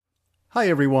Hi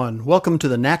everyone, welcome to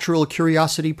the Natural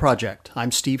Curiosity Project.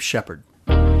 I'm Steve Shepard.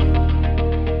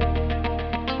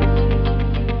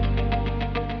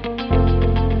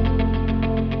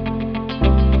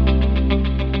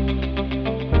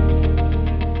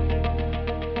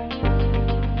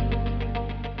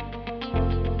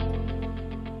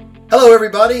 Hello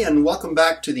everybody and welcome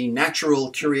back to the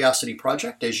Natural Curiosity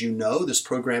Project. As you know, this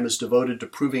program is devoted to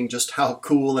proving just how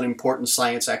cool and important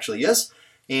science actually is.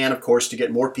 And of course, to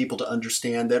get more people to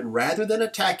understand that rather than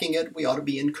attacking it, we ought to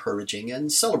be encouraging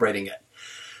and celebrating it.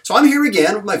 So I'm here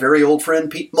again with my very old friend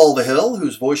Pete Mulvihill,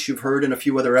 whose voice you've heard in a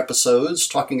few other episodes,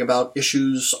 talking about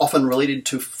issues often related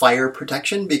to fire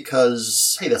protection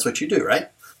because, hey, that's what you do, right?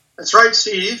 That's right,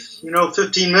 Steve.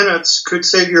 15 minutes could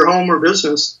save your home or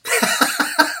business.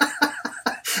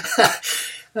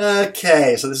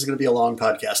 Okay, so this is going to be a long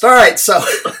podcast. All right,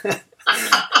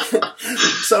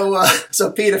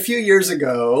 So Pete, a few years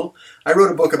ago, I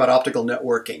wrote a book about optical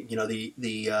networking.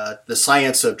 The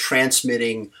science of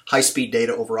transmitting high-speed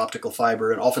data over optical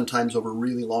fiber, and oftentimes over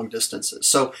really long distances.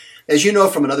 So, as you know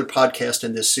from another podcast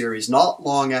in this series, not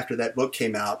long after that book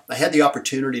came out, I had the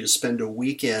opportunity to spend a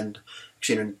weekend,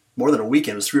 actually more than a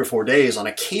weekend, it was 3 or 4 days, on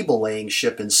a cable-laying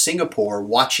ship in Singapore,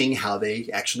 watching how they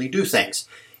actually do things.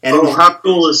 And how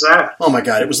cool is that? Oh my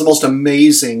God, it was the most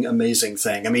amazing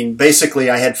thing. I mean, basically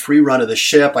I had free run of the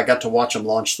ship. I got to watch them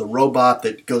launch the robot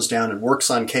that goes down and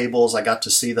works on cables. I got to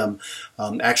see them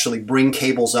actually bring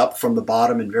cables up from the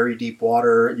bottom in very deep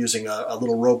water using a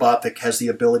little robot that has the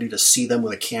ability to see them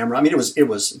with a camera. I mean, it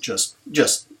was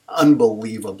just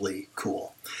unbelievably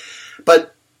cool.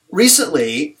 But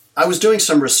recently, I was doing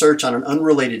some research on an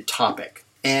unrelated topic.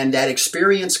 And that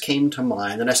experience came to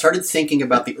mind, and I started thinking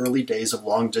about the early days of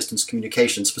long-distance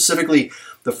communication, specifically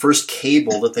the first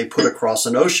cable that they put across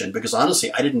an ocean, because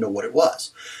honestly, I didn't know what it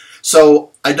was. So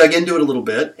I dug into it a little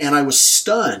bit, and I was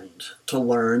stunned to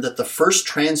learn that the first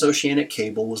transoceanic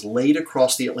cable was laid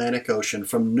across the Atlantic Ocean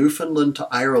from Newfoundland to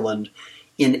Ireland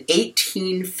in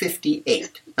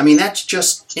 1858. I mean, that's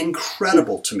just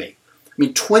incredible to me. I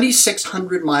mean,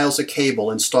 2,600 miles of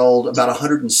cable installed about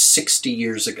 160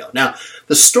 years ago. Now,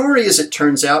 the story, as it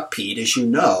turns out, Pete, as you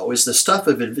know, is the stuff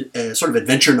of sort of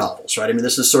adventure novels, right? I mean,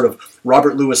 this is sort of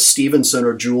Robert Louis Stevenson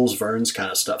or Jules Verne's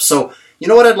kind of stuff. So, you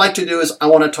know what I'd like to do is I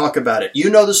want to talk about it. You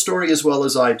know the story as well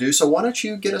as I do, so why don't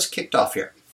you get us kicked off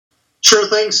here? Sure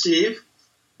thing, Steve.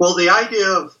 Well, the idea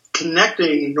of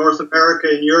connecting North America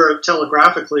and Europe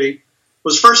telegraphically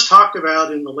was first talked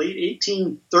about in the late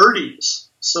 1830s.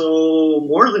 So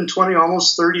more than 20,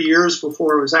 almost 30 years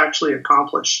before it was actually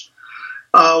accomplished.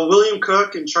 William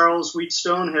Cooke and Charles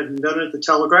Wheatstone had invented the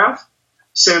telegraph.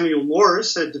 Samuel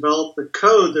Morse had developed the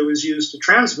code that was used to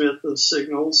transmit the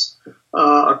signals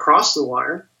across the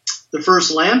wire. The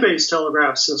first land-based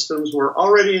telegraph systems were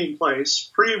already in place,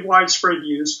 pretty widespread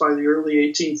use by the early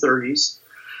 1830s.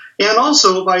 And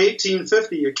also by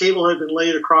 1850, a cable had been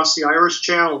laid across the Irish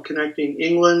Channel connecting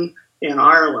England and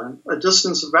Ireland, a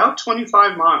distance of about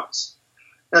 25 miles.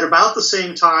 At about the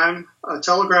same time, a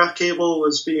telegraph cable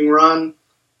was being run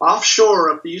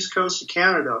offshore up the east coast of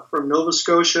Canada from Nova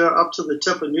Scotia up to the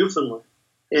tip of Newfoundland.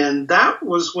 And that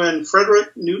was when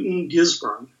Frederick Newton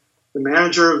Gisborne, the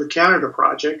manager of the Canada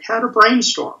Project, had a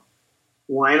brainstorm.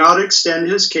 Why not extend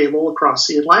his cable across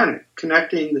the Atlantic,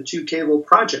 connecting the two cable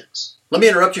projects? Let me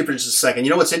interrupt you for just a second. You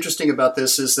know what's interesting about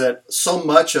this is that so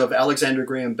much of Alexander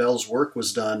Graham Bell's work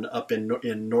was done up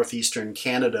in northeastern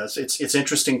Canada. It's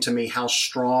interesting to me how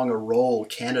strong a role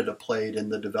Canada played in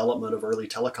the development of early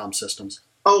telecom systems.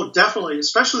 Oh, definitely,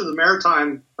 especially the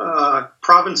maritime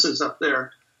provinces up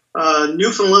there.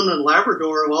 Newfoundland and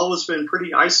Labrador have always been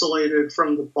pretty isolated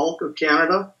from the bulk of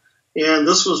Canada, and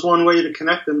this was one way to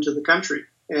connect them to the country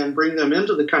and bring them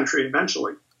into the country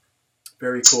eventually.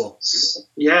 Very cool.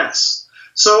 Yes.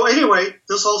 So anyway,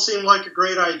 this all seemed like a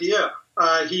great idea.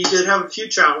 He did have a few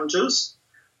challenges.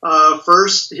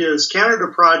 First, his Canada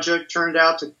project turned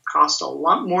out to cost a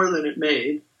lot more than it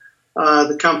made.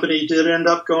 The company did end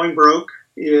up going broke.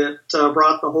 It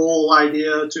brought the whole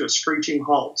idea to a screeching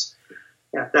halt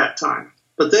at that time.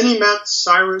 But then he met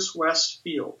Cyrus West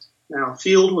Field. Now,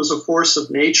 Field was a force of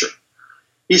nature.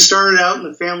 He started out in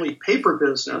the family paper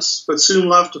business, but soon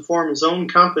left to form his own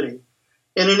company.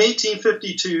 And in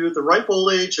 1852, the ripe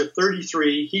old age of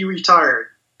 33, he retired.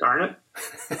 Darn it.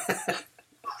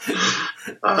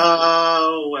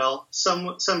 Well, some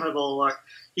have a little luck.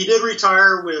 He did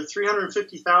retire with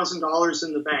 $350,000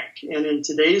 in the bank. And in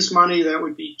today's money, that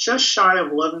would be just shy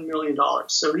of $11 million.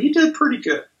 So he did pretty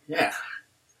good. Yeah.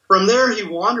 From there, he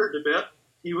wandered a bit.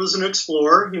 He was an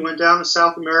explorer. He went down to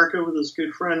South America with his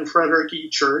good friend Frederick E.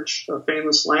 Church, a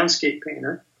famous landscape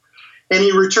painter. And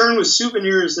he returned with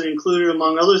souvenirs that included,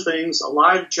 among other things, a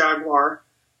live jaguar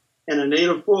and a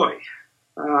native boy.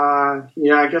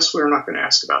 Yeah, I guess we're not going to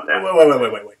ask about that.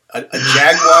 Wait. A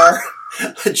jaguar,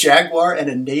 a jaguar, and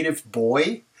a native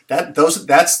boy. Those are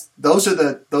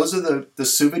the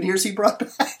souvenirs he brought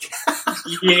back.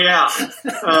 Yeah,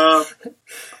 I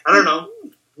don't know.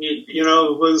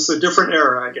 It was a different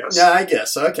era, I guess. Yeah, I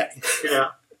guess. Okay. Yeah.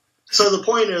 So the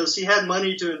point is, he had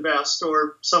money to invest,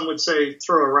 or some would say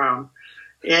throw around,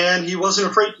 and he wasn't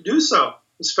afraid to do so,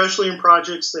 especially in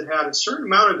projects that had a certain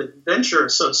amount of adventure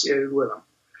associated with them.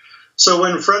 So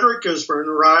when Frederick Gisborne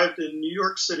arrived in New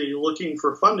York City looking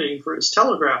for funding for his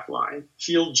telegraph line,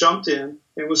 Field jumped in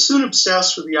and was soon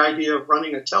obsessed with the idea of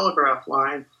running a telegraph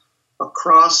line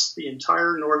across the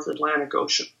entire North Atlantic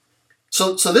Ocean.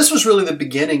 So this was really the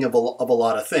beginning of a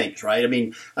lot of things, right? I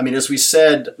mean, as we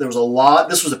said, there was a lot.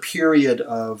 This was a period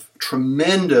of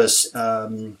tremendous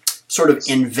sort of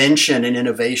invention and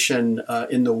innovation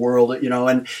in the world,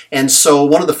 and so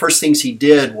one of the first things he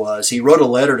did was he wrote a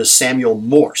letter to Samuel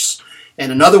Morse,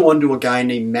 and another one to a guy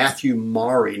named Matthew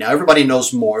Maury. Now, everybody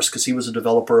knows Morse because he was a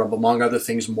developer of, among other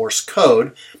things, Morse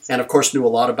code, and of course knew a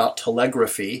lot about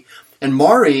telegraphy. And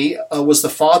Maury was the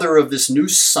father of this new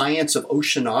science of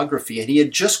oceanography, and he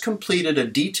had just completed a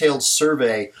detailed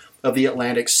survey of the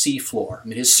Atlantic seafloor. I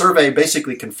mean, his survey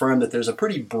basically confirmed that there's a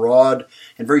pretty broad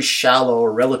and very shallow,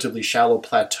 or relatively shallow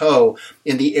plateau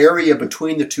in the area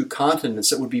between the two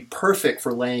continents that would be perfect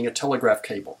for laying a telegraph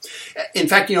cable. In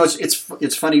fact,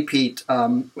 it's funny, Pete,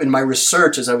 in my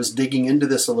research as I was digging into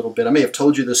this a little bit, I may have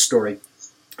told you this story.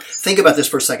 Think about this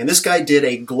for a second. This guy did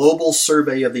a global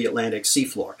survey of the Atlantic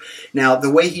seafloor. Now,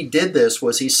 the way he did this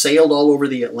was he sailed all over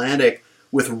the Atlantic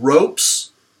with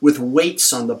ropes, with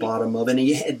weights on the bottom of it, and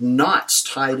he had knots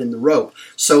tied in the rope.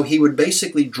 So he would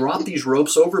basically drop these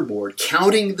ropes overboard,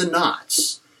 counting the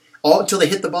knots all until they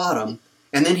hit the bottom,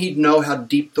 and then he'd know how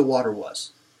deep the water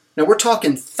was. Now, we're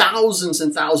talking thousands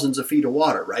and thousands of feet of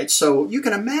water, right? So you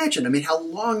can imagine, how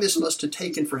long this must have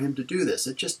taken for him to do this.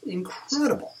 It's just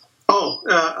incredible. Oh,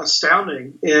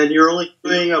 astounding. And you're only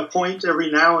doing a point every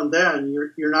now and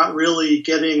then. You're not really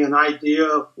getting an idea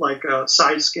of like a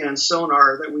side scan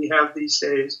sonar that we have these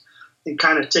days and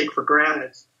kind of take for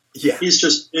granted. Yeah. He's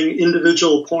just doing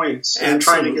individual points and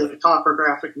Absolutely. trying to get a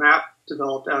topographic map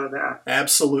developed out of that.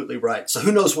 Absolutely right. So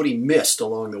who knows what he missed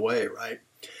along the way, right?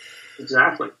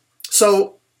 Exactly.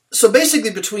 So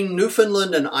basically between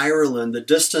Newfoundland and Ireland, the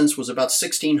distance was about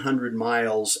 1,600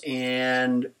 miles,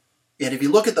 and if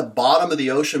you look at the bottom of the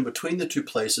ocean between the two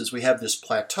places, we have this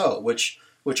plateau, which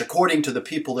according to the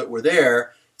people that were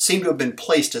there, seemed to have been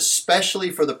placed especially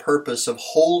for the purpose of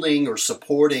holding or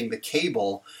supporting the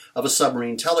cable of a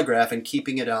submarine telegraph and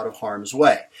keeping it out of harm's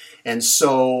way. And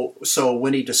so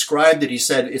when he described it, he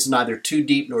said it's neither too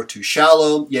deep nor too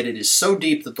shallow, yet it is so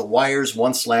deep that the wires,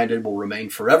 once landed, will remain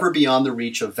forever beyond the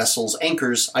reach of vessels'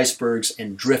 anchors, icebergs,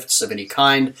 and drifts of any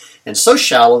kind, and so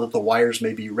shallow that the wires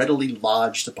may be readily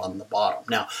lodged upon the bottom.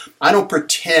 Now, I don't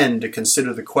pretend to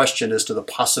consider the question as to the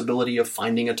possibility of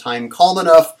finding a time calm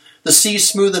enough, the sea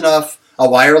smooth enough, a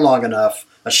wire long enough,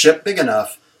 a ship big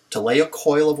enough to lay a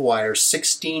coil of wire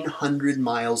 1,600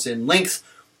 miles in length,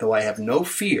 though I have no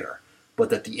fear but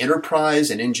that the enterprise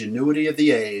and ingenuity of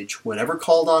the age, whenever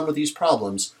called on with these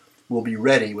problems, will be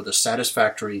ready with a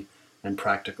satisfactory and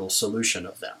practical solution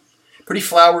of them. Pretty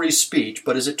flowery speech,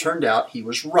 but as it turned out, he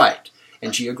was right,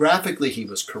 and geographically he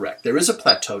was correct. There is a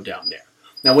plateau down there.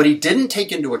 Now, what he didn't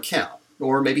take into account,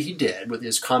 or maybe he did with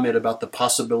his comment about the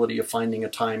possibility of finding a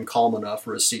time calm enough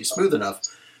or a sea smooth enough,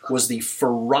 was the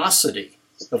ferocity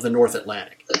of the North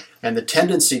Atlantic and the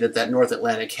tendency that North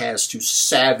Atlantic has to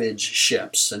savage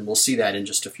ships, and we'll see that in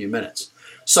just a few minutes.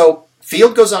 So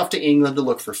Field goes off to England to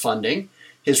look for funding.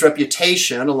 His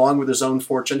reputation, along with his own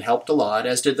fortune, helped a lot,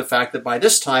 as did the fact that by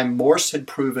this time Morse had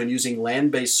proven, using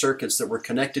land-based circuits that were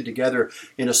connected together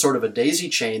in a sort of a daisy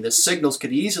chain, that signals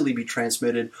could easily be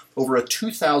transmitted over a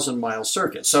 2,000-mile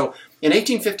circuit. So in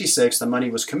 1856, the money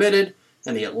was committed,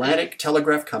 and the Atlantic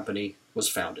Telegraph Company was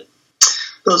founded.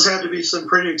 Those had to be some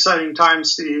pretty exciting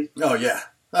times, Steve. Oh, yeah.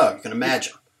 Oh, you can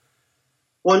imagine.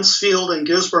 Once Field and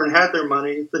Gisborne had their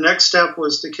money, the next step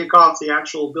was to kick off the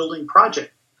actual building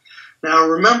project. Now,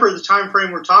 remember the time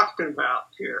frame we're talking about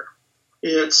here.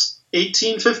 It's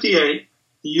 1858.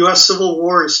 The U.S. Civil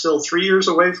War is still 3 years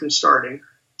away from starting.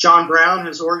 John Brown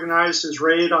has organized his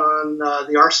raid on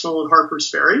the arsenal at Harper's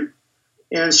Ferry.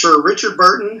 And Sir Richard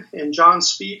Burton and John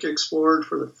Speke explored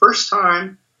for the first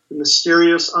time the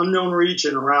mysterious unknown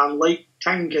region around Lake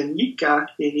Tanganyika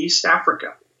in East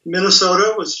Africa.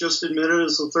 Minnesota was just admitted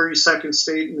as the 32nd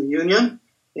state in the Union.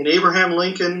 And Abraham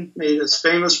Lincoln made his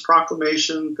famous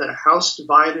proclamation that a house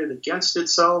divided against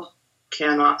itself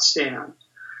cannot stand.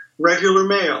 Regular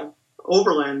mail,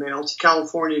 overland mail to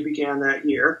California began that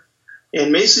year,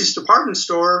 and Macy's department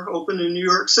store opened in New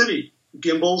York City.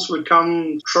 Gimbals would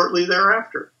come shortly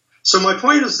thereafter. So my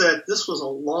point is that this was a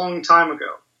long time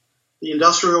ago. The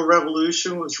Industrial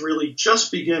Revolution was really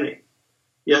just beginning,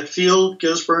 yet Field,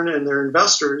 Gisborne, and their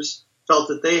investors felt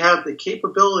that they had the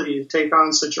capability to take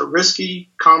on such a risky,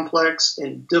 complex,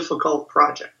 and difficult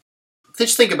project.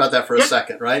 Just think about that for a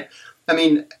second, right? I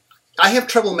mean, I have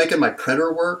trouble making my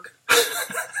printer work.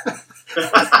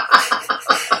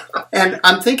 And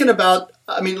I'm thinking about,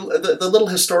 I mean, the little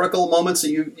historical moments that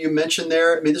you mentioned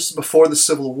there. I mean, this is before the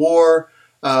Civil War.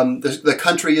 The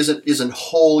country isn't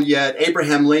whole yet.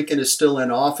 Abraham Lincoln is still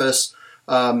in office.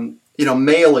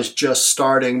 Mail is just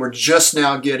starting. We're just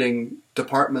now getting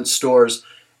department stores.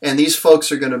 And these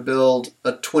folks are going to build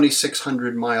a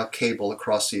 2,600-mile cable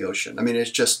across the ocean. I mean,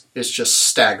 it's just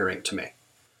staggering to me.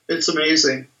 It's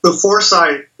amazing. The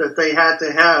foresight that they had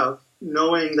to have,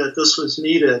 knowing that this was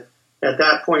needed at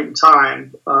that point in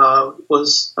time,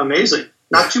 was amazing.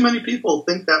 Not too many people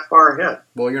think that far ahead.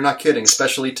 Well, you're not kidding,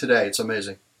 especially today. It's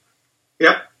amazing.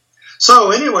 Yep.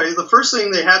 So anyway, the first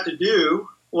thing they had to do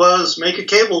was make a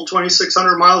cable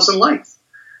 2,600 miles in length.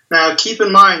 Now, keep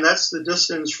in mind, that's the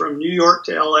distance from New York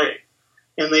to L.A.,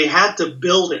 and they had to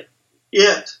build it,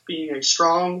 being a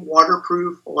strong,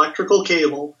 waterproof electrical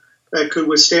cable that could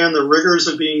withstand the rigors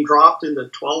of being dropped into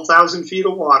 12,000 feet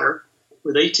of water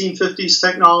with 1850s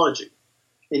technology.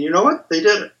 And you know what? They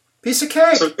did it. Piece of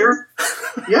cake. So here,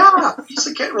 yeah, piece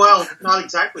of cake. Well, not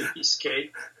exactly a piece of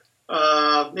cake.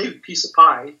 Maybe a piece of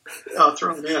pie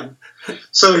thrown in.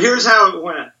 So here's how it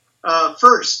went.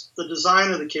 First, the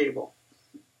design of the cable.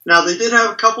 Now, they did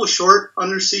have a couple short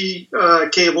undersea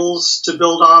cables to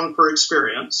build on for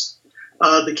experience.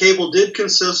 The cable did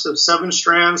consist of 7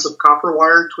 strands of copper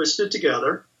wire twisted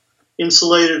together,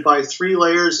 insulated by 3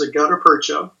 layers of gutta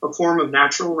percha, a form of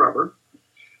natural rubber.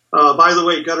 By the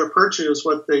way, gutta percha is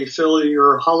what they fill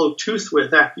your hollow tooth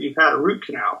with after you've had a root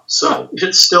canal, so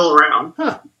it's still around.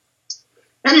 Huh.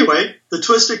 Anyway, the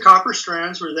twisted copper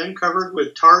strands were then covered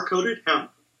with tar-coated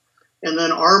hemp and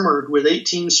then armored with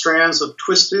 18 strands of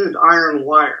twisted iron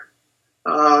wire,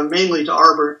 mainly to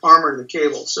armor the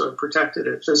cable, so it protected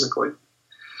it physically.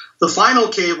 The final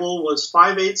cable was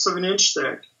 5/8 of an inch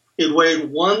thick. It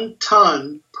weighed 1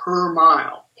 ton per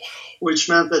mile, which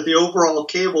meant that the overall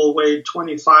cable weighed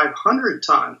 2,500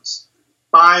 tons,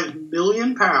 5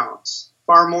 million pounds,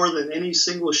 far more than any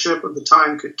single ship of the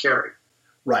time could carry.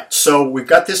 Right. So we've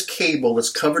got this cable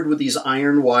that's covered with these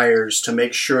iron wires to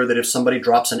make sure that if somebody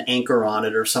drops an anchor on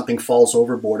it or if something falls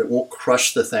overboard, it won't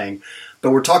crush the thing. But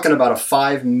we're talking about a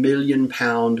 5 million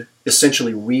pound,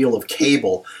 essentially, reel of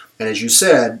cable. And as you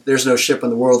said, there's no ship in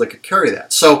the world that could carry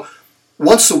that. So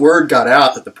once the word got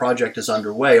out that the project is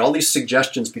underway, all these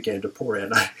suggestions began to pour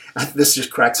in. This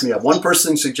just cracks me up. One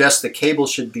person suggests the cable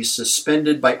should be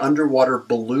suspended by underwater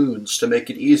balloons to make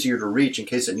it easier to reach in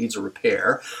case it needs a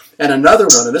repair. And another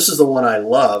one, and this is the one I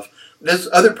love, this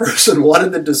other person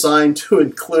wanted the design to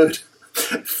include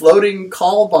floating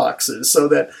call boxes so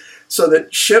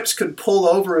that ships could pull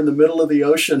over in the middle of the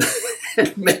ocean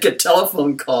and make a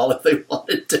telephone call if they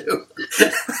wanted to.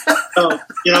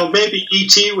 Maybe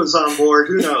E.T. was on board.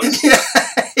 Who knows? Yeah,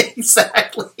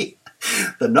 exactly.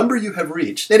 The number you have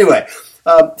reached. Anyway,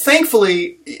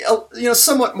 thankfully,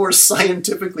 somewhat more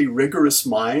scientifically rigorous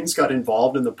minds got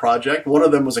involved in the project. One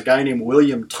of them was a guy named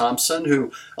William Thomson,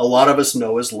 who a lot of us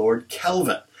know as Lord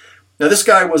Kelvin. Now, this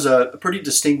guy was a pretty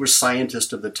distinguished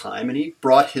scientist of the time, and he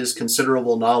brought his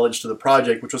considerable knowledge to the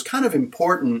project, which was kind of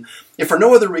important, if for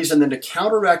no other reason than to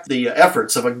counteract the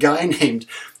efforts of a guy named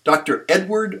Dr.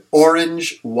 Edward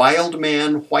Orange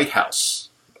Wildman Whitehouse.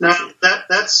 Now,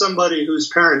 that's somebody whose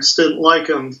parents didn't like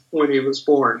him when he was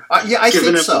born. Yeah, I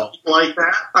think so. Like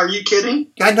that? Are you kidding?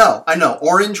 I know.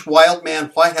 Orange Wildman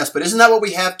Whitehouse. But isn't that what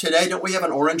we have today? Don't we have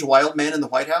an orange wild man in the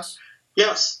White House?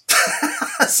 Yes.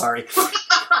 Sorry.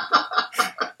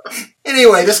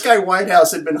 Anyway, this guy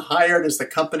Whitehouse had been hired as the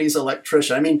company's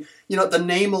electrician. I mean, the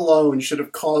name alone should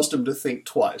have caused him to think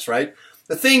twice, right?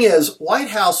 The thing is,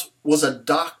 Whitehouse was a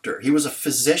doctor. He was a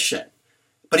physician.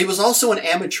 But he was also an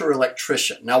amateur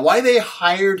electrician. Now, why they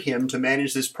hired him to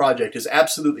manage this project is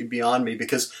absolutely beyond me,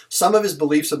 because some of his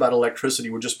beliefs about electricity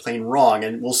were just plain wrong.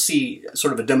 And we'll see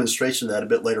sort of a demonstration of that a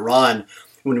bit later on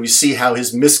when we see how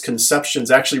his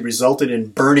misconceptions actually resulted in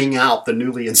burning out the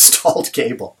newly installed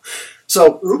cable.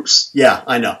 So, oops. Yeah,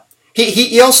 I know.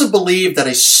 He also believed that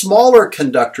a smaller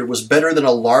conductor was better than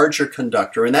a larger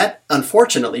conductor, and that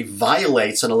unfortunately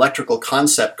violates an electrical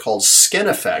concept called skin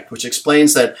effect, which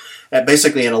explains that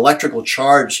basically an electrical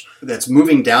charge that's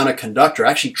moving down a conductor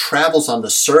actually travels on the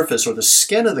surface or the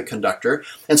skin of the conductor,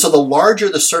 and so the larger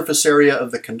the surface area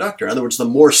of the conductor, in other words, the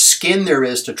more skin there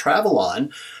is to travel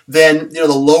on, then the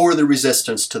lower the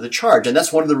resistance to the charge. And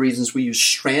that's one of the reasons we use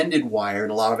stranded wire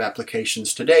in a lot of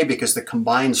applications today, because the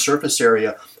combined surface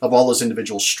area of all those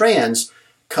individual strands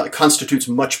constitutes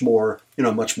much more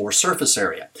surface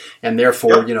area, and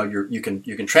therefore you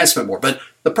can transmit more. But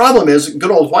the problem is,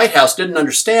 good old White House didn't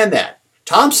understand that.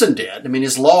 Thomson did. I mean,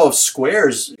 his law of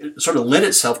squares sort of lent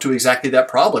itself to exactly that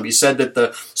problem. He said that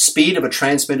the speed of a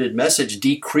transmitted message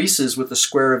decreases with the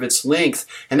square of its length,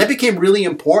 and that became really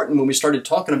important when we started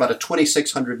talking about a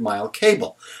 2,600-mile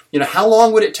cable. How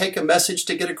long would it take a message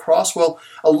to get across? Well,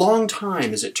 a long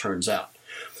time, as it turns out.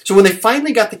 So when they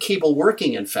finally got the cable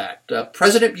working, in fact,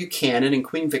 President Buchanan and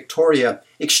Queen Victoria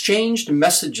exchanged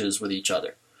messages with each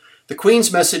other. The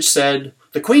Queen's message said,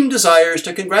 "The Queen desires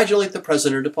to congratulate the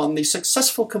President upon the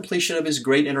successful completion of his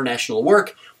great international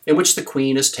work, in which the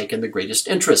Queen has taken the greatest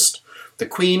interest. The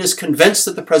Queen is convinced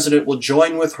that the President will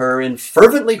join with her in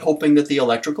fervently hoping that the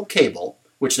electrical cable,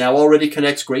 which now already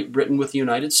connects Great Britain with the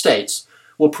United States,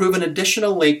 will prove an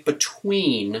additional link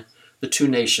between the two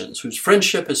nations, whose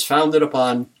friendship is founded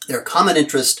upon their common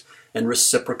interest and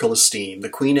reciprocal esteem. The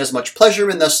Queen has much pleasure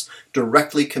in thus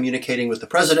directly communicating with the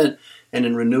President and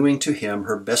in renewing to him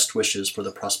her best wishes for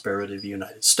the prosperity of the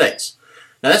United States."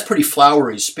 Now that's pretty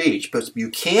flowery speech, but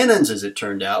Buchanan's, as it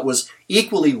turned out, was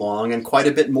equally long and quite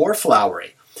a bit more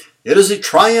flowery. "It is a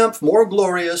triumph more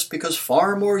glorious because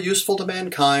far more useful to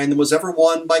mankind than was ever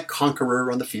won by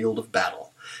conqueror on the field of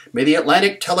battle. May the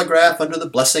Atlantic Telegraph, under the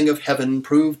blessing of heaven,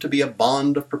 prove to be a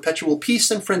bond of perpetual peace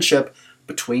and friendship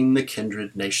between the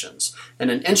kindred nations,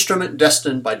 and an instrument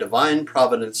destined by divine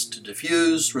providence to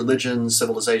diffuse religion,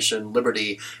 civilization,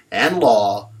 liberty, and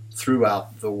law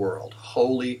throughout the world."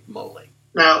 Holy moly.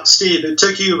 Now, Steve, it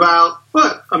took you about,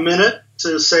 a minute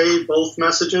to say both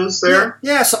messages there?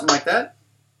 Yeah, something like that.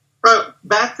 Right.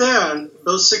 Back then,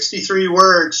 those 63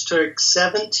 words took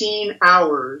 17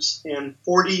 hours and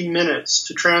 40 minutes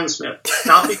to transmit.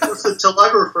 Not because the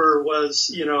telegrapher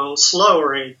was, slow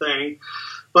or anything,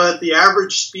 but the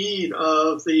average speed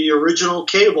of the original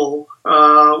cable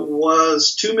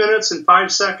was 2 minutes and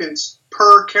 5 seconds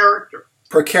per character.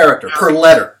 Per character, per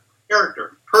letter.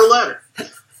 Character, per letter.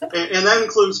 And that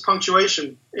includes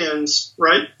punctuation ends,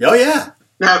 right? Oh, yeah.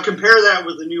 Now, compare that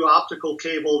with the new optical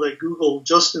cable that Google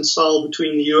just installed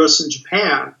between the U.S. and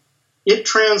Japan. It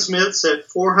transmits at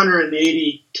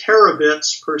 480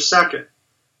 terabits per second.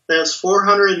 That's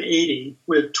 480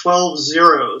 with 12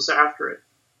 zeros after it.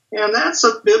 And that's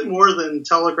a bit more than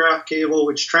telegraph cable,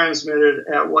 which transmitted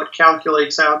at what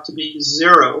calculates out to be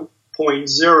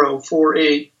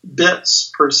 0.048 bits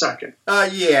per second.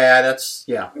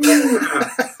 Yeah.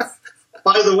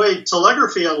 By the way,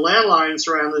 telegraphy on landlines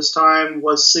around this time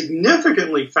was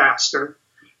significantly faster,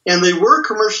 and they were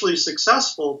commercially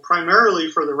successful primarily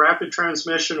for the rapid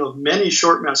transmission of many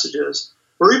short messages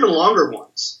or even longer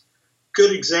ones.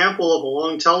 Good example of a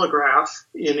long telegraph,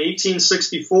 in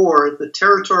 1864, the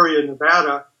Territory of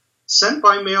Nevada sent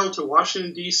by mail to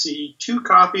Washington, D.C., 2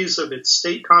 copies of its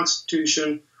state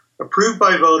constitution approved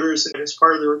by voters as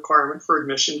part of the requirement for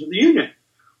admission to the Union.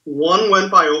 One went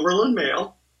by overland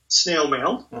mail, snail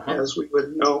mail, as we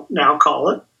would now call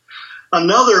it.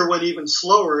 Another went even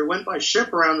slower. It went by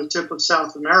ship around the tip of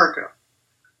South America.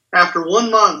 After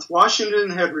 1 month, Washington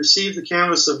had received the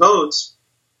canvass of votes,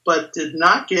 but did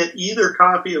not get either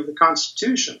copy of the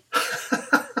Constitution.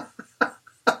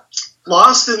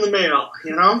 Lost in the mail,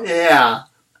 Yeah.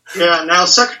 Yeah, now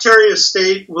Secretary of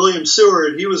State William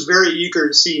Seward, he was very eager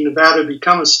to see Nevada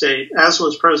become a state, as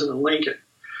was President Lincoln.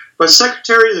 But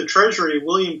Secretary of the Treasury,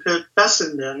 William Pitt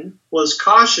Fessenden, was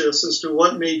cautious as to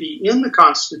what may be in the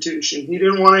Constitution. He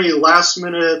didn't want any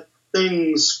last-minute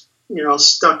things,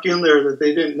 stuck in there that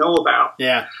they didn't know about.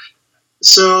 Yeah.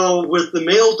 So with the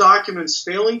mail documents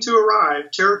failing to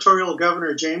arrive, Territorial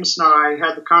Governor James Nye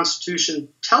had the Constitution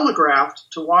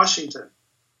telegraphed to Washington,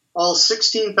 all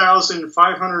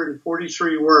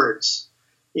 16,543 words.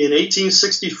 In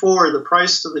 1864, the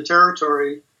price to the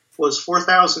territory was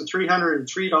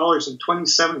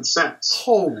 $4,303.27.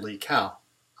 Holy cow.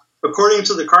 According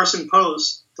to the Carson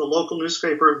Post, the local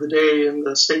newspaper of the day in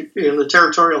the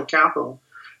territorial capital,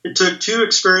 it took 2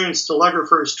 experienced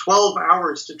telegraphers 12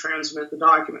 hours to transmit the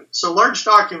document. So large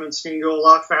documents can go a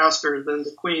lot faster than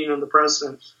the Queen and the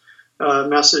President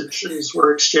messages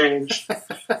were exchanged.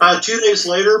 2 days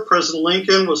later, President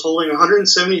Lincoln was holding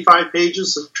 175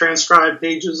 pages of transcribed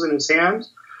pages in his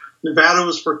hands. Nevada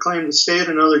was proclaimed a state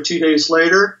another 2 days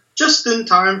later, just in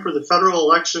time for the federal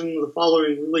election the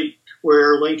following week,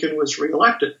 where Lincoln was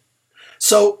reelected.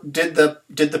 So did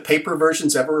the paper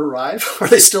versions ever arrive? Are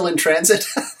they still in transit?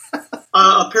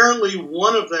 Apparently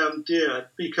one of them did,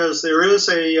 because there is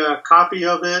a copy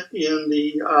of it in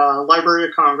the Library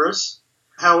of Congress.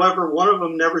 However, one of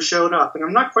them never showed up, and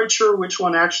I'm not quite sure which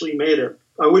one actually made it.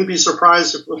 I wouldn't be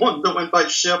surprised if the one that went by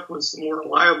ship was the more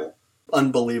reliable.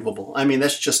 Unbelievable. I mean,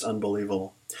 that's just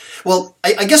unbelievable. Well,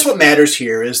 I guess what matters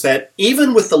here is that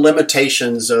even with the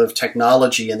limitations of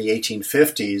technology in the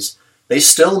 1850s, they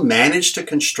still managed to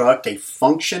construct a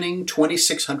functioning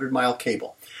 2,600-mile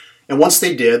cable. And once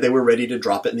they did, they were ready to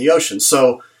drop it in the ocean.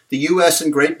 So the U.S.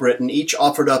 and Great Britain each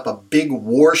offered up a big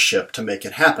warship to make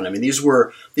it happen. I mean, these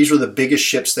were the biggest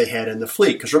ships they had in the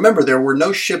fleet. Because remember, there were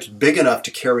no ships big enough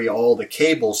to carry all the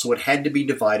cables, so it had to be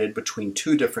divided between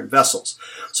two different vessels.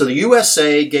 So the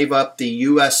USA gave up the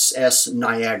USS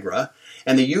Niagara,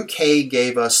 and the UK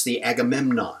gave us the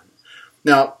Agamemnon.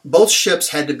 Now, both ships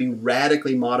had to be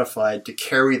radically modified to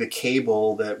carry the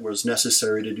cable that was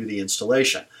necessary to do the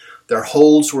installation. Their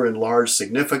holds were enlarged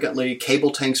significantly,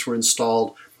 cable tanks were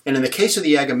installed, and in the case of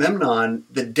the Agamemnon,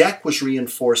 the deck was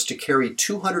reinforced to carry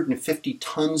 250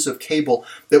 tons of cable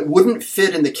that wouldn't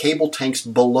fit in the cable tanks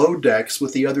below decks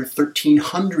with the other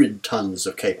 1,300 tons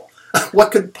of cable.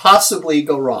 What could possibly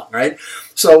go wrong, right?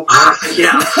 So,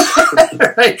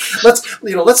 right,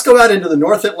 let's go out into the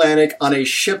North Atlantic on a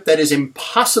ship that is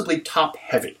impossibly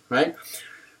top-heavy, right?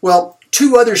 Well,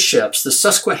 two other ships, the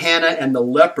Susquehanna and the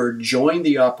Leopard, joined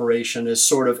the operation as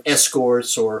sort of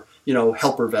escorts or,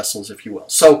 helper vessels, if you will.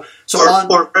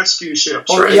 Or rescue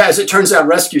ships, or, right? Yeah, as it turns out,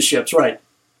 rescue ships, right.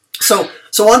 So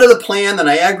under the plan, the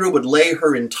Niagara would lay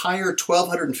her entire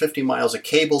 1,250 miles of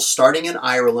cable starting in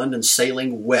Ireland and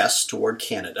sailing west toward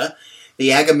Canada.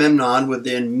 The Agamemnon would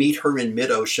then meet her in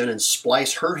mid-ocean and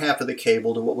splice her half of the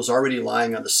cable to what was already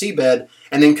lying on the seabed,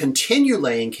 and then continue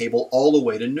laying cable all the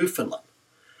way to Newfoundland.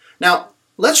 Now,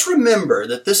 let's remember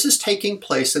that this is taking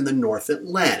place in the North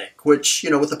Atlantic, which,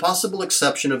 with the possible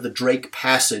exception of the Drake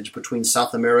Passage between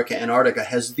South America and Antarctica,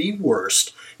 has the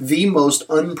worst, the most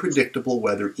unpredictable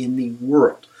weather in the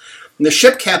world. And the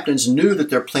ship captains knew that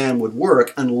their plan would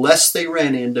work unless they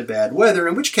ran into bad weather,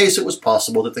 in which case it was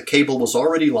possible that the cable was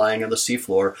already lying on the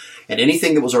seafloor and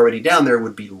anything that was already down there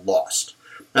would be lost.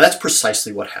 Now that's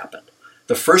precisely what happened.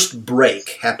 The first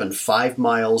break happened 5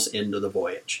 miles into the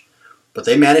voyage. But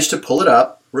they managed to pull it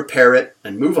up, repair it,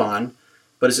 and move on.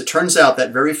 But as it turns out,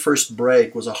 that very first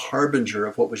break was a harbinger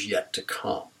of what was yet to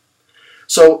come.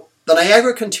 So the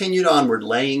Niagara continued onward,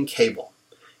 laying cable.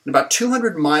 And about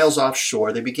 200 miles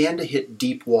offshore, they began to hit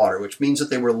deep water, which means that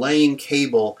they were laying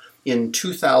cable in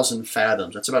 2,000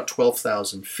 fathoms. That's about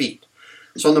 12,000 feet.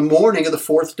 So on the morning of the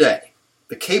fourth day,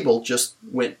 the cable just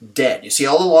went dead. You see,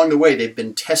 all along the way, they've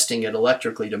been testing it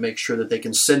electrically to make sure that they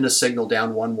can send a signal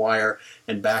down one wire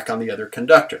and back on the other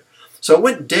conductor. So it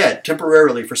went dead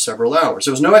temporarily for several hours.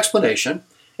 There was no explanation,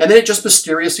 and then it just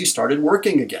mysteriously started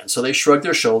working again. So they shrugged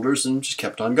their shoulders and just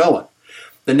kept on going.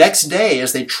 The next day,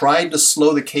 as they tried to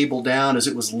slow the cable down as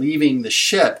it was leaving the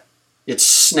ship, it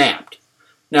snapped.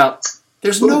 Now,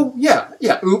 there's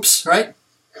oops, right?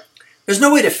 There's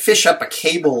no way to fish up a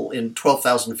cable in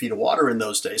 12,000 feet of water in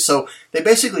those days, so they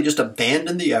basically just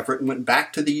abandoned the effort and went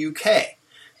back to the UK.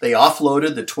 They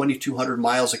offloaded the 2,200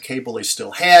 miles of cable they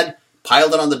still had,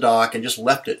 piled it on the dock, and just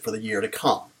left it for the year to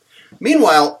come.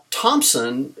 Meanwhile,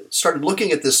 Thomson started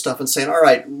looking at this stuff and saying, all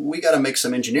right, we got to make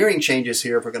some engineering changes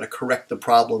here if we're going to correct the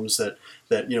problems that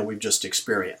we've just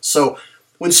experienced. So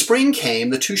when spring came,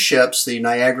 the two ships, the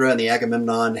Niagara and the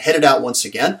Agamemnon, headed out once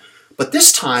again, but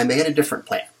this time they had a different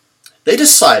plan. They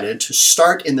decided to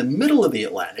start in the middle of the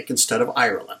Atlantic instead of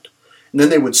Ireland. And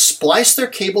then they would splice their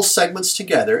cable segments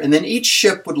together, and then each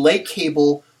ship would lay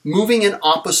cable moving in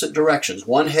opposite directions,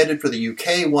 one headed for the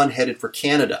UK, one headed for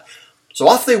Canada. So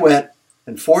off they went,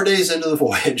 and 4 days into the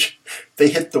voyage, they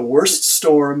hit the worst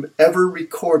storm ever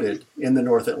recorded in the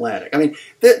North Atlantic. I mean,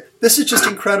 this is just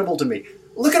incredible to me.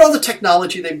 Look at all the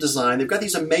technology they've designed. They've got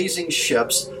these amazing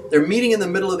ships. They're meeting in the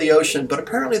middle of the ocean, but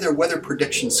apparently their weather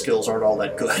prediction skills aren't all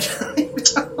that good.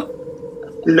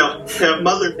 No.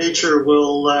 Mother Nature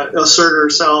will assert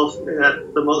herself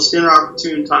at the most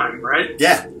inopportune time, right?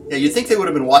 Yeah, you'd think they would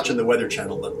have been watching the Weather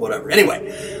Channel, but whatever.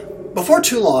 Anyway, before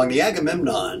too long, the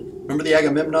Agamemnon, remember the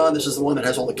Agamemnon? This is the one that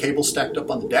has all the cables stacked up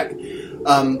on the deck.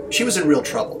 She was in real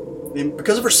trouble.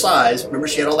 Because of her size, remember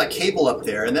she had all that cable up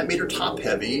there, and that made her top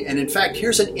heavy. And in fact,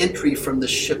 here's an entry from the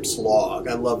ship's log.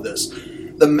 I love this.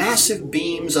 The massive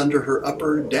beams under her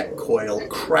upper deck coil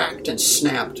cracked and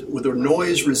snapped with a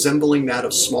noise resembling that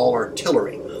of small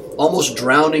artillery, almost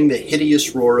drowning the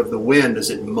hideous roar of the wind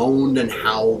as it moaned and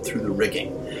howled through the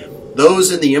rigging.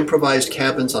 Those in the improvised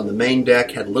cabins on the main deck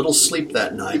had little sleep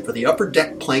that night, for the upper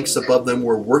deck planks above them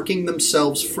were working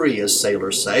themselves free, as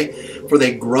sailors say, for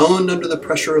they groaned under the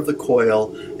pressure of the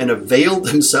coil and availed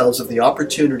themselves of the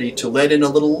opportunity to let in a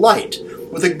little light,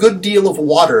 with a good deal of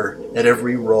water at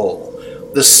every roll.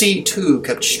 The sea, too,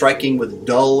 kept striking with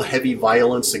dull, heavy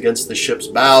violence against the ship's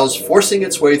bows, forcing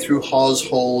its way through hawse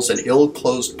holes and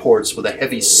ill-closed ports with a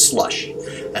heavy slush.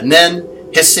 And then,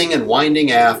 hissing and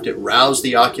winding aft, it roused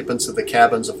the occupants of the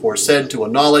cabins aforesaid to a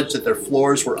knowledge that their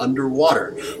floors were under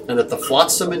water, and that the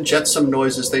flotsam and jetsam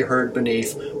noises they heard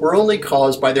beneath were only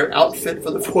caused by their outfit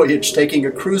for the voyage taking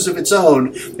a cruise of its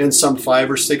own in some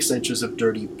 5 or 6 inches of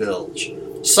dirty bilge.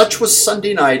 Such was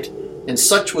Sunday night, and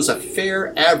such was a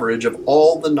fair average of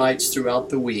all the nights throughout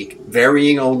the week,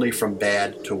 varying only from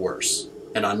bad to worse.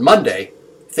 And on Monday,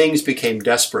 things became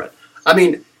desperate.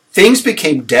 Things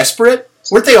became desperate?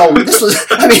 Weren't they all? This was.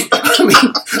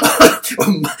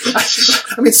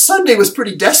 Sunday was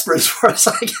pretty desperate as far as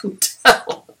I can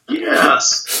tell.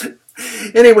 Yes.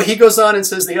 Anyway, he goes on and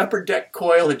says the upper deck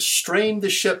coil had strained the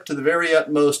ship to the very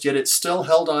utmost, yet it still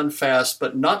held on fast,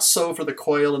 but not so for the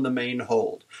coil in the main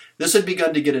hold. This had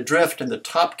begun to get adrift, and the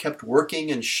top kept working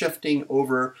and shifting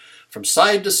over from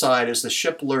side to side as the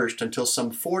ship lurched until some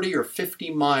 40 or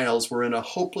 50 miles were in a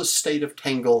hopeless state of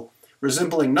tangle,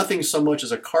 resembling nothing so much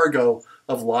as a cargo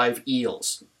of live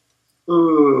eels.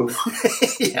 Ooh.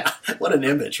 Yeah, what an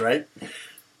image, right?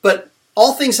 But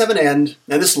all things have an end,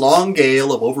 and this long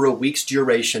gale of over a week's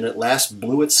duration at last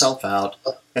blew itself out,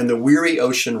 and the weary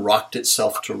ocean rocked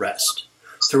itself to rest.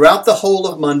 Throughout the whole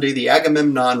of Monday, the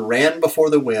Agamemnon ran before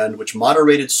the wind, which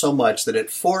moderated so much that at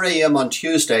 4 a.m. on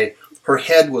Tuesday, her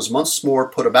head was once more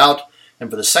put about, and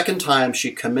for the second time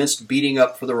she commenced beating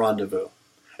up for the rendezvous.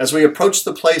 As we approached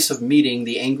the place of meeting,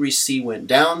 the angry sea went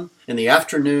down. In the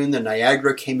afternoon, the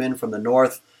Niagara came in from the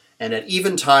north, and at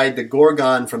eventide, the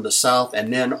Gorgon from the south,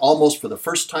 and then, almost for the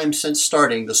first time since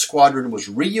starting, the squadron was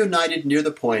reunited near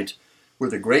the point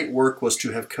where the great work was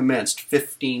to have commenced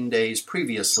 15 days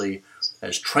previously,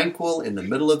 as tranquil in the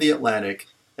middle of the Atlantic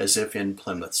as if in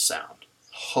Plymouth Sound.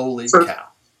 Holy cow.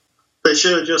 They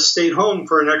should have just stayed home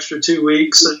for an extra 2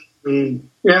 weeks.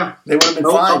 Yeah. They would have been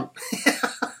fine.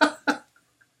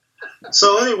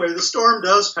 So anyway, the storm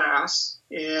does pass,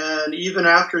 and even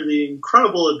after the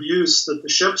incredible abuse that the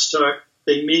ships took,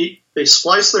 they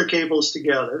splice their cables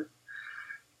together.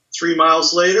 3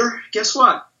 miles later, guess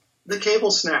what? The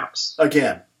cable snaps.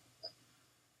 Again.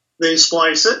 They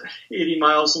splice it. 80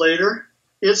 miles later,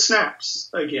 it snaps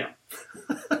again.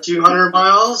 200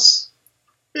 miles,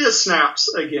 it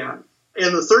snaps again.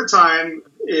 And the third time,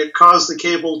 it caused the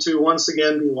cable to once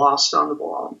again be lost on the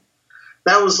bottom.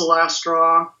 That was the last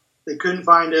straw. They couldn't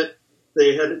find it.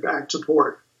 They headed back to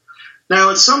port.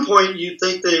 Now, at some point, you'd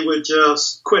think they would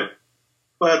just quit.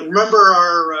 But remember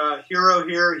our hero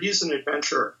here, he's an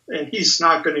adventurer, and he's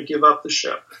not going to give up the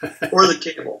ship or the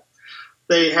cable.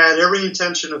 They had every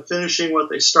intention of finishing what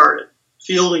they started.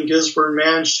 Field and Gisborne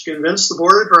managed to convince the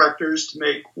board of directors to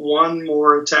make one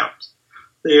more attempt.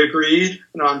 They agreed,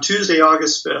 and on Tuesday,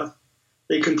 August 5th,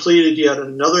 they completed yet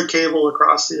another cable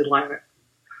across the Atlantic.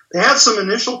 They had some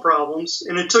initial problems,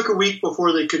 and it took a week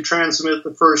before they could transmit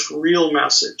the first real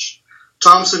message.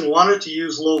 Thomson wanted to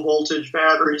use low-voltage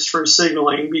batteries for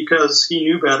signaling because he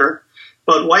knew better.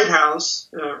 But Whitehouse,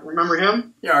 remember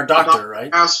him? Yeah, our doctor,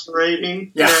 right?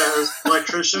 Masquerading as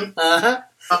electrician.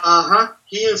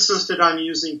 He insisted on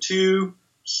using 2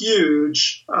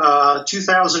 huge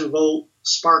 2,000-volt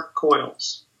spark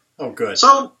coils. Oh, good.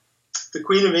 So the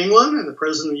Queen of England and the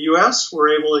President of the U.S.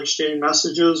 were able to exchange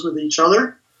messages with each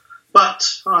other. But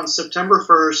on September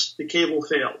 1st, the cable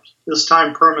failed, this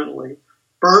time permanently,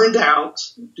 burned out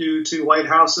due to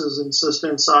Whitehouse's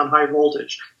insistence on high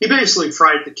voltage. He basically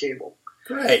fried the cable.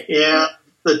 Great. And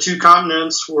the 2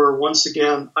 continents were once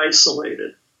again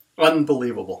isolated.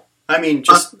 Unbelievable.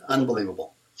 Just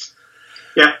unbelievable.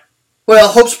 Yeah. Well,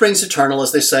 hope springs eternal,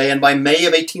 as they say, and by May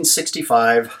of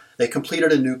 1865, they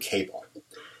completed a new cable.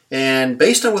 And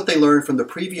based on what they learned from the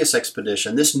previous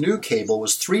expedition, this new cable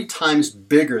was 3 times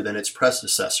bigger than its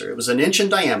predecessor. It was 1 inch in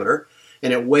diameter,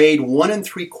 and it weighed 1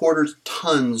 3/4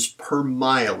 tons per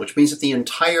mile, which means that the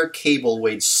entire cable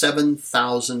weighed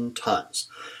 7,000 tons.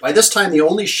 By this time, the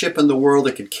only ship in the world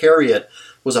that could carry it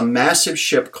was a massive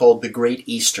ship called the Great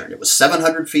Eastern. It was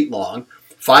 700 feet long,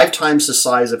 5 times the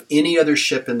size of any other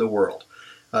ship in the world.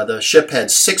 The ship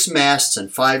had 6 masts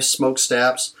and 5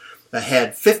 smokestacks. that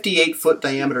had 58-foot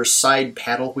diameter side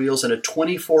paddle wheels and a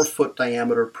 24-foot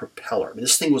diameter propeller. I mean,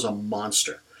 this thing was a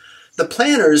monster. The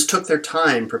planners took their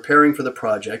time preparing for the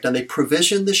project, and they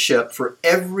provisioned the ship for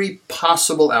every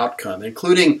possible outcome,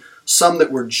 including some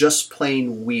that were just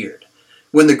plain weird.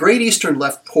 When the Great Eastern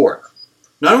left port,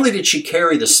 not only did she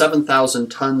carry the 7,000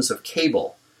 tons of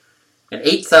cable and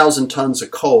 8,000 tons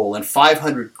of coal and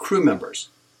 500 crew members,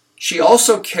 she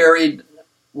also carried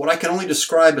what I can only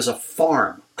describe as a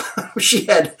farm. She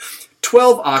had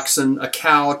 12 oxen, a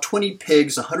cow, 20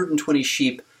 pigs, 120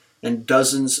 sheep, and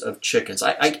dozens of chickens.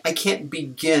 I can't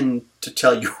begin to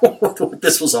tell you what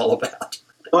this was all about.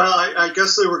 Well, I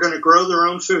guess they were going to grow their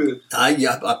own food.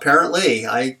 Yeah, apparently.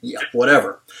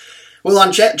 Whatever. Well,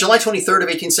 on July 23rd of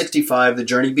 1865, the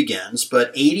journey begins,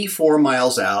 but 84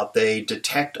 miles out, they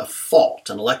detect a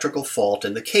fault, an electrical fault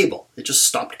in the cable. It just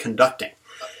stopped conducting.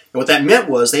 And what that meant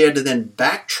was they had to then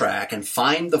backtrack and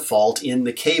find the fault in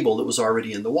the cable that was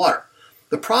already in the water.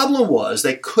 The problem was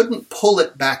they couldn't pull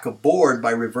it back aboard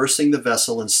by reversing the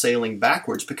vessel and sailing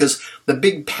backwards because the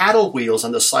big paddle wheels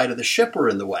on the side of the ship were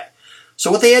in the way. So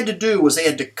what they had to do was they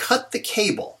had to cut the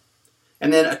cable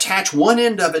and then attach one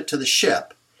end of it to the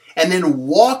ship and then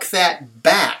walk that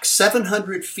back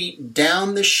 700 feet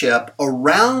down the ship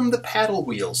around the paddle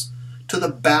wheels to the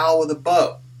bow of the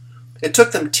boat. It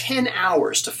took them 10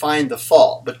 hours to find the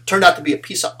fault, but it turned out to be a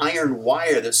piece of iron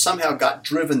wire that somehow got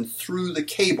driven through the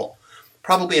cable.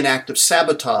 Probably an act of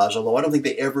sabotage, although I don't think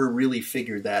they ever really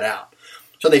figured that out.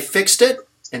 So they fixed it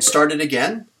and started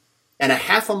again, and a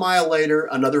half a mile later,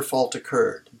 another fault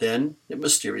occurred. Then it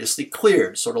mysteriously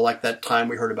cleared, sort of like that time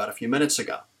we heard about a few minutes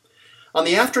ago. On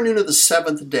the afternoon of the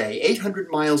 7th day, 800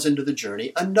 miles into the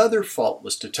journey, another fault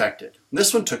was detected.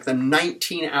 This one took them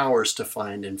 19 hours to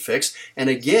find and fix, and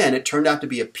again, it turned out to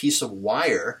be a piece of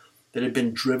wire that had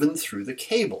been driven through the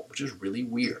cable, which is really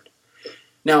weird.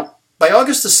 Now, by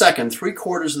August the 2nd,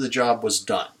 3/4 of the job was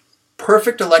done.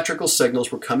 Perfect electrical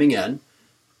signals were coming in,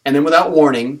 and then without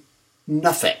warning,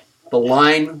 nothing. The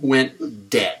line went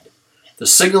dead. The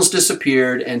signals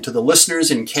disappeared, and to the listeners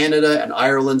in Canada and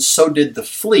Ireland, so did the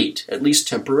fleet, at least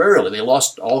temporarily. They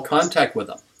lost all contact with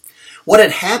them. What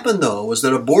had happened, though, was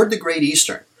that aboard the Great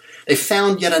Eastern, they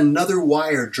found yet another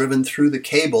wire driven through the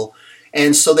cable,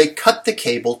 and so they cut the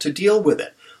cable to deal with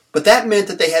it. But that meant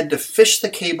that they had to fish the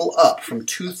cable up from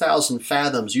 2,000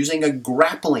 fathoms using a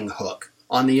grappling hook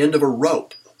on the end of a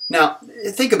rope. Now,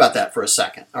 think about that for a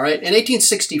second, all right? In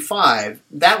 1865,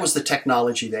 that was the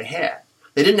technology they had.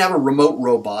 They didn't have a remote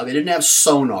robot. They didn't have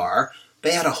sonar.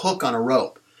 They had a hook on a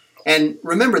rope. And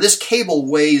remember, this cable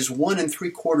weighs 1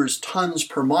 3/4 tons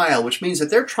per mile, which means that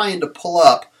they're trying to pull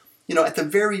up, at the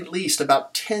very least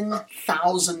about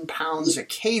 10,000 pounds of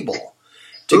cable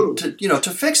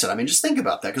to fix it. I mean, just think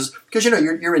about that, because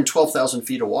you're in 12,000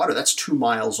 feet of water. That's 2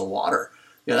 miles of water.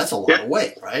 That's a lot of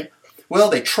weight, right? Well,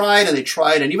 they tried,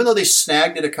 and even though they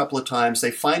snagged it a couple of times,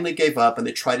 they finally gave up and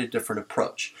they tried a different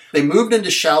approach. They moved into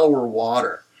shallower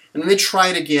water, and then they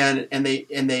tried again, and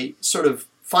they sort of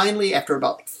finally, after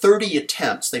about 30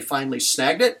 attempts, they finally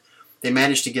snagged it. They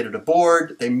managed to get it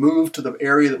aboard. They moved to the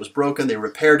area that was broken. They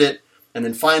repaired it, and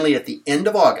then finally, at the end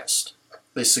of August,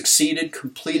 they succeeded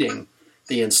completing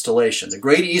the installation. The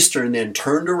Great Eastern then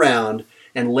turned around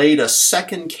and laid a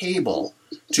second cable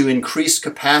to increase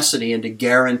capacity and to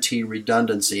guarantee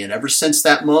redundancy. And ever since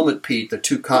that moment, Pete, the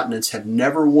two continents have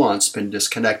never once been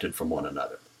disconnected from one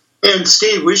another. And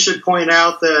Steve, we should point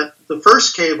out that the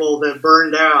first cable that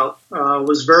burned out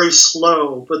was very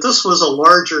slow, but this was a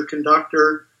larger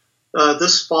conductor.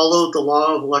 This followed the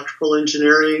law of electrical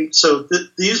engineering. So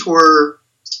these were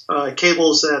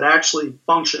cables that actually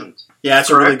functioned. Yeah, that's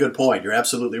correct? A really good point. You're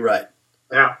absolutely right.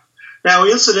 Yeah. Now,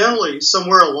 incidentally,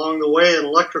 somewhere along the way, an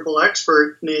electrical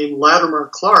expert named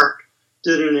Latimer Clark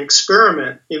did an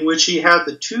experiment in which he had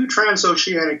the two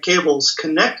transoceanic cables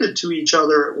connected to each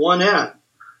other at one end,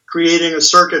 creating a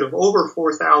circuit of over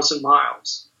 4,000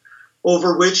 miles,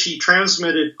 over which he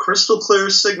transmitted crystal clear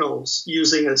signals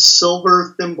using a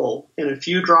silver thimble and a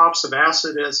few drops of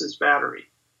acid as his battery.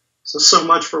 So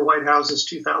much for White House's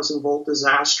 2,000-volt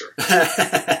disaster.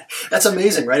 That's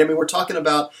amazing, right? I mean, we're talking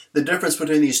about the difference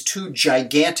between these two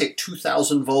gigantic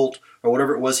 2,000-volt, or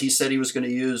whatever it was he said he was going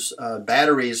to use,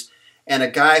 batteries, and a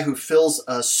guy who fills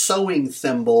a sewing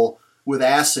thimble with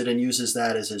acid and uses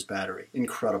that as his battery.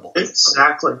 Incredible.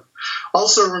 Exactly.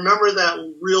 Also, remember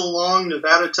that real long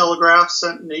Nevada telegraph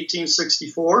sent in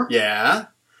 1864? Yeah.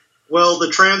 Well, the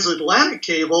transatlantic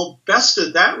cable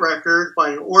bested that record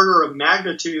by an order of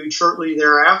magnitude shortly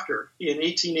thereafter in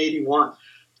 1881.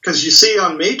 Because you see,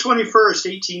 on May 21st,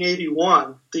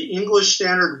 1881, the English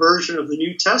Standard Version of the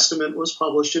New Testament was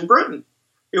published in Britain.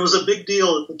 It was a big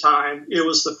deal at the time. It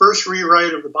was the first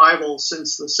rewrite of the Bible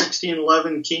since the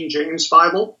 1611 King James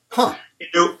Bible. Huh.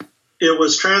 It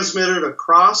was transmitted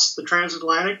across the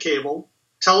transatlantic cable,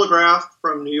 telegraphed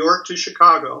from New York to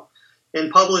Chicago, and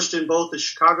published in both the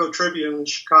Chicago Tribune and the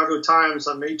Chicago Times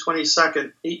on May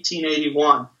 22nd,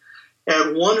 1881.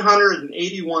 At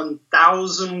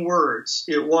 181,000 words,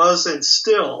 it was and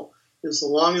still is the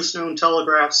longest known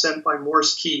telegraph sent by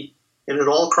Morse key, and it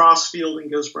all crossed Field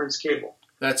and Gisborne's cable.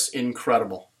 That's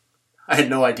incredible. I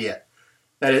had no idea.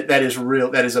 That is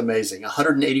real. That is amazing.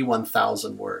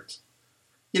 181,000 words.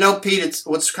 You know, Pete,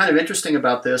 what's kind of interesting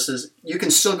about this is you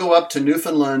can still go up to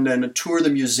Newfoundland and tour the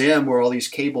museum where all these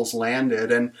cables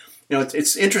landed. And, you know,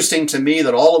 it's interesting to me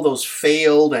that all of those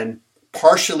failed and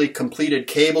partially completed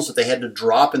cables that they had to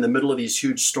drop in the middle of these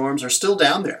huge storms are still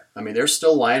down there. I mean, they're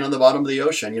still lying on the bottom of the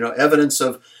ocean. You know, evidence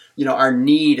of, you know, our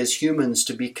need as humans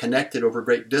to be connected over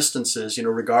great distances, you know,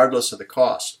 regardless of the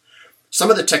cost. Some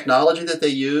of the technology that they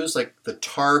use, like the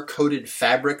tar-coated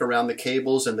fabric around the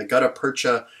cables and the gutta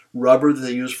percha rubber that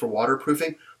they use for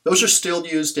waterproofing, those are still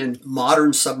used in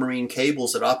modern submarine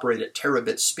cables that operate at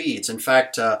terabit speeds. In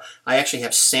fact, I actually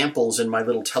have samples in my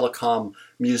little telecom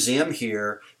museum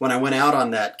here. When I went out on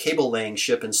that cable laying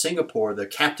ship in Singapore, the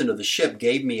captain of the ship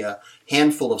gave me a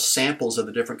handful of samples of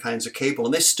the different kinds of cable,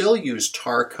 and they still use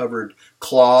tar-covered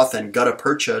cloth and gutta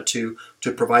percha to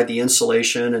provide the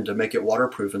insulation and to make it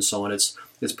waterproof and so on. It's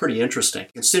pretty interesting.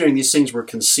 Considering these things were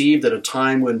conceived at a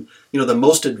time when, you know, the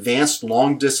most advanced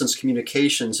long-distance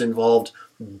communications involved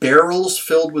barrels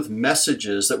filled with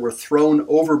messages that were thrown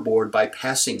overboard by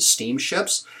passing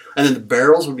steamships, and then the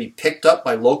barrels would be picked up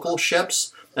by local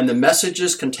ships, and the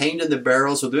messages contained in the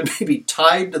barrels would then be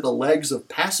tied to the legs of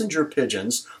passenger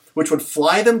pigeons, which would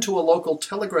fly them to a local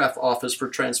telegraph office for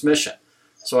transmission.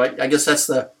 So I guess that's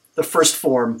the first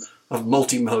form of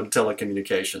multi-mode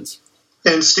telecommunications.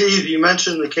 And Steve, you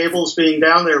mentioned the cables being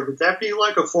down there. Would that be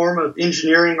like a form of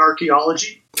engineering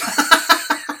archaeology?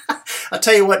 I'll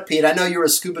tell you what, Pete, I know you're a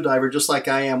scuba diver just like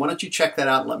I am. Why don't you check that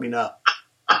out and let me know?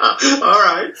 All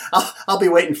right. I'll be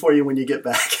waiting for you when you get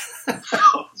back.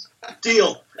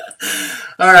 Deal.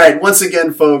 All right. Once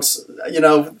again, folks, you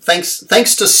know, thanks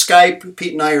to Skype,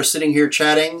 Pete and I are sitting here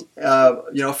chatting, you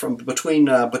know, from between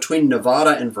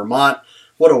Nevada and Vermont.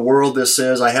 What a world this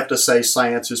is. I have to say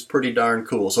science is pretty darn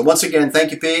cool. So once again,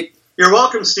 thank you, Pete. You're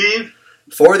welcome, Steve.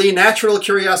 For the Natural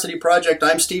Curiosity Project,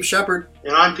 I'm Steve Shepard.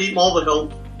 And I'm Pete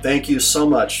Mulvihill. Thank you so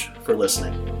much for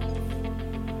listening.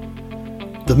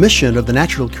 The mission of the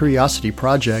Natural Curiosity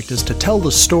Project is to tell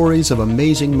the stories of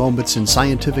amazing moments in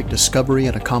scientific discovery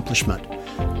and accomplishment.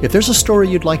 If there's a story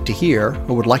you'd like to hear,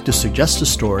 or would like to suggest a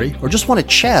story, or just want to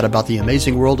chat about the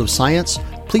amazing world of science,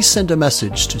 please send a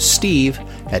message to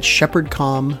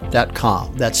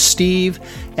steve@shepardcom.com. That's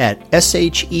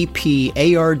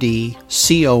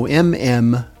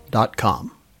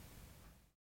steve@shepardcom.com.